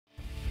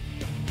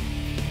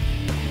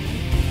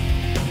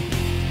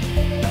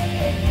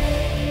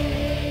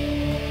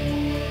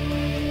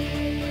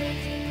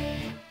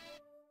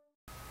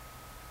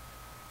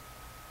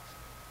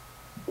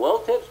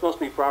tips must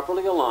be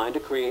properly aligned to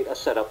create a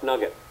setup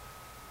nugget.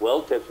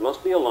 Weld tips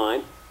must be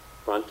aligned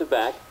front to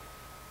back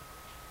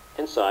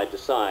and side to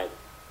side.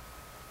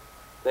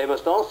 They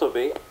must also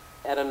be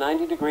at a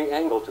 90-degree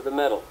angle to the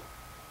metal.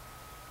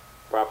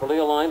 Properly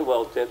aligned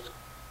weld tips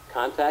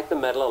contact the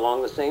metal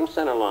along the same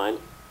center line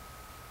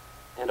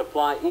and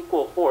apply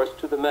equal force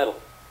to the metal.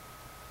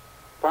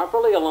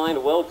 Properly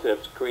aligned weld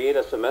tips create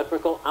a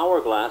symmetrical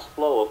hourglass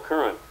flow of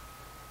current.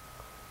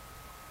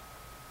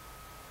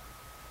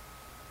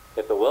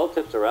 If the weld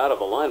tips are out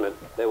of alignment,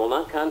 they will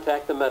not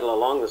contact the metal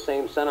along the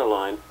same center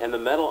line, and the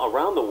metal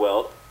around the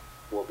weld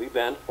will be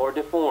bent or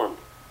deformed.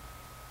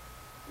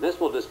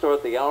 This will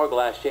distort the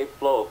hourglass-shaped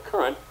flow of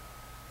current,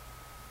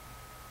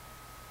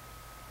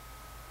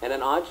 and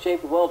an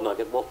odd-shaped weld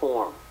nugget will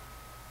form.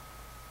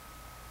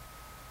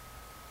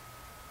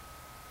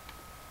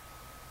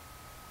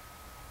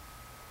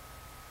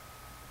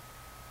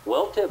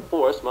 Weld tip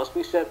force must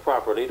be set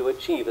properly to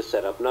achieve a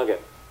setup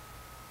nugget.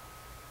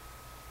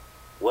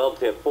 Weld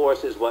tip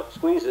force is what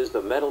squeezes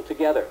the metal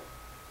together.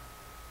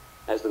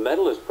 As the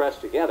metal is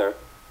pressed together,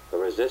 the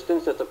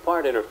resistance at the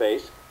part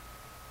interface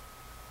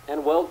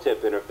and weld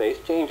tip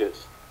interface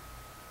changes.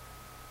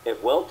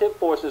 If weld tip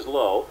force is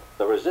low,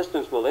 the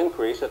resistance will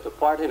increase at the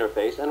part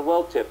interface and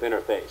weld tip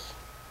interface.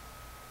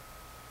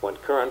 When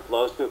current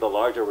flows through the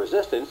larger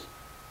resistance,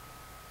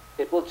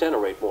 it will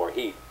generate more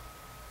heat.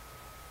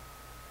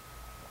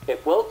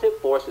 If weld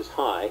tip force is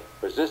high,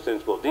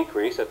 resistance will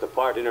decrease at the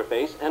part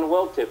interface and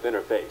weld tip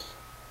interface.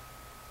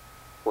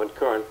 When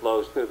current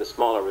flows through the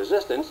smaller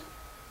resistance,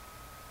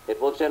 it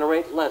will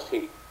generate less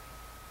heat.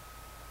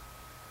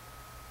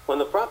 When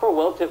the proper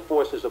weld tip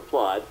force is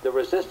applied, the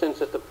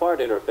resistance at the part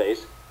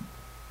interface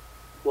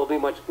will be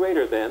much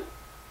greater than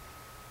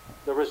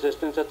the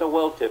resistance at the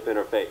weld tip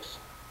interface.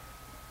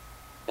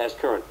 As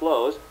current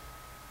flows,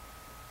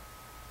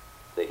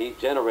 the heat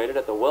generated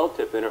at the weld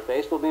tip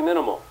interface will be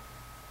minimal,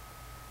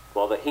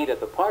 while the heat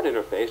at the part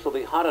interface will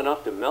be hot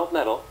enough to melt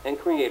metal and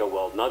create a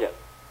weld nugget.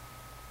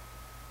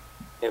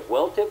 If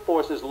weld tip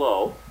force is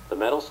low, the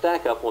metal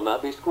stack-up will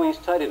not be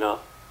squeezed tight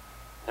enough,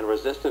 and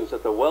resistance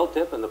at the weld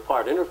tip and the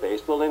part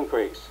interface will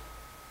increase.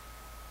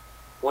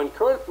 When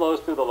current flows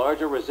through the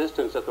larger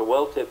resistance at the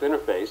weld tip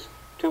interface,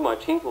 too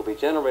much heat will be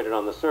generated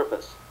on the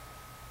surface.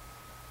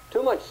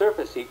 Too much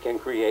surface heat can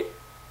create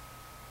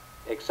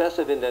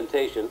excessive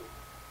indentation,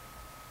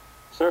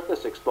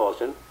 surface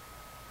expulsion,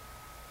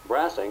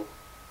 brassing,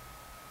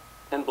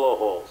 and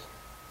blowholes.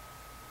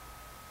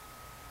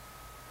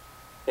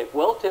 If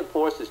weld tip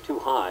force is too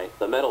high,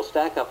 the metal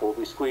stack-up will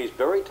be squeezed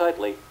very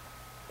tightly,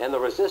 and the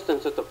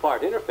resistance at the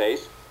part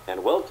interface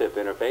and weld tip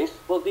interface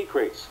will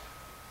decrease.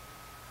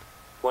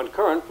 When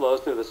current flows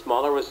through the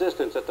smaller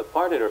resistance at the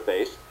part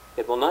interface,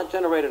 it will not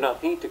generate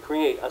enough heat to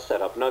create a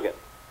setup nugget.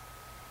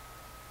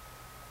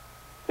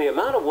 The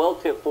amount of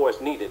weld tip force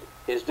needed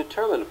is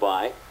determined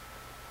by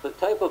the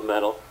type of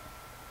metal,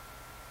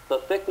 the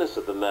thickness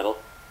of the metal,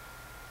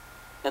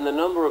 and the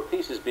number of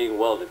pieces being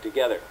welded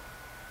together.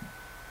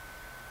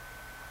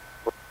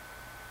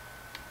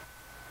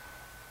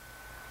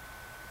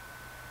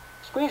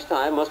 Squeeze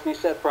time must be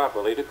set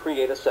properly to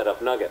create a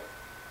setup nugget.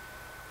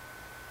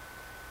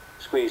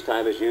 Squeeze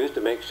time is used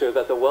to make sure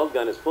that the weld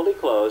gun is fully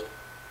closed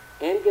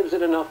and gives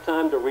it enough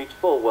time to reach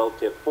full weld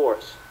tip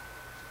force.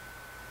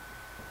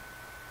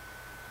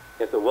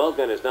 If the weld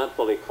gun is not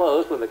fully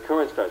closed when the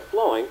current starts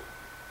flowing,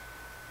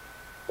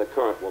 the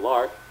current will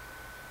arc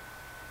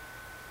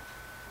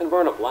and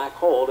burn a black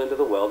hole into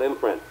the weld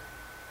imprint.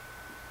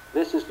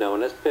 This is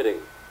known as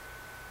pitting.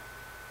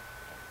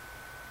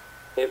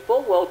 If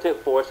full weld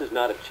tip force is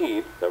not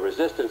achieved, the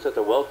resistance at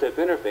the weld tip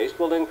interface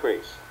will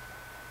increase.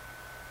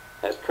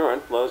 As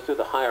current flows through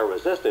the higher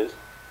resistance,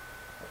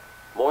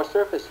 more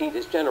surface heat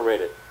is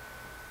generated.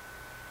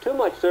 Too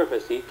much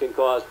surface heat can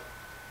cause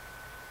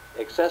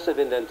excessive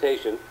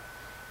indentation,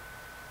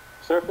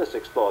 surface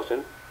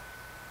expulsion,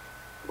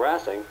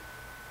 brassing,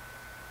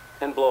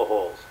 and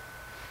blowholes.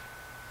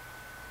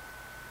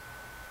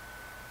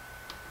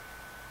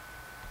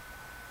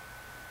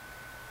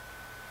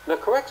 The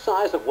correct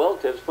size of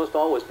weld tips must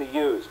always be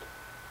used.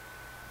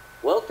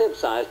 Weld tip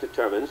size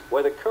determines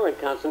where the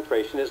current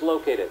concentration is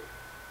located.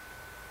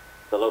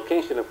 The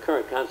location of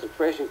current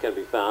concentration can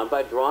be found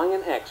by drawing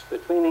an X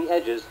between the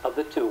edges of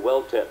the two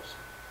weld tips.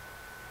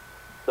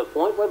 The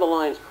point where the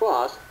lines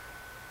cross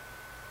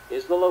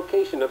is the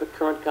location of the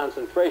current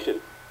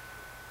concentration,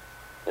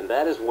 and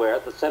that is where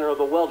the center of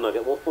the weld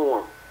nugget will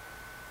form.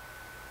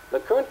 The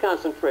current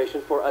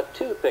concentration for a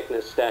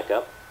 2-thickness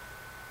stack-up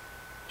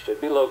should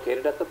be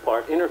located at the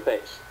part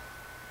interface,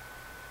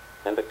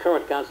 and the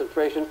current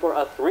concentration for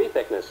a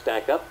 3-thickness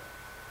stack-up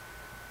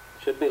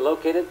should be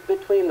located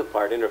between the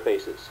part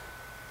interfaces.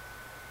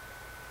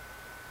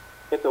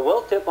 If the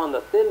weld tip on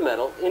the thin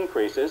metal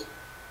increases,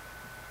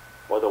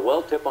 or the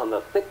weld tip on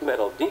the thick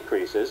metal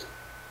decreases,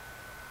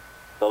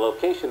 the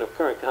location of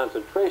current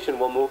concentration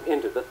will move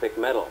into the thick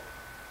metal.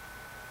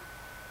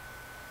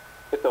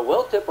 If the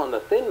weld tip on the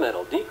thin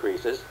metal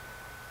decreases,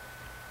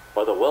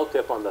 or the weld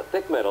tip on the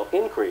thick metal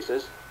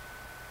increases,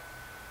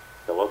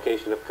 The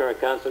location of current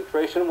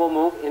concentration will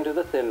move into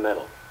the thin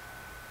metal.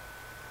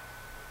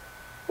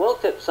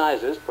 Weld tip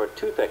sizes for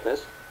 2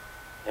 thickness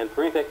and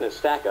 3 thickness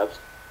stack-ups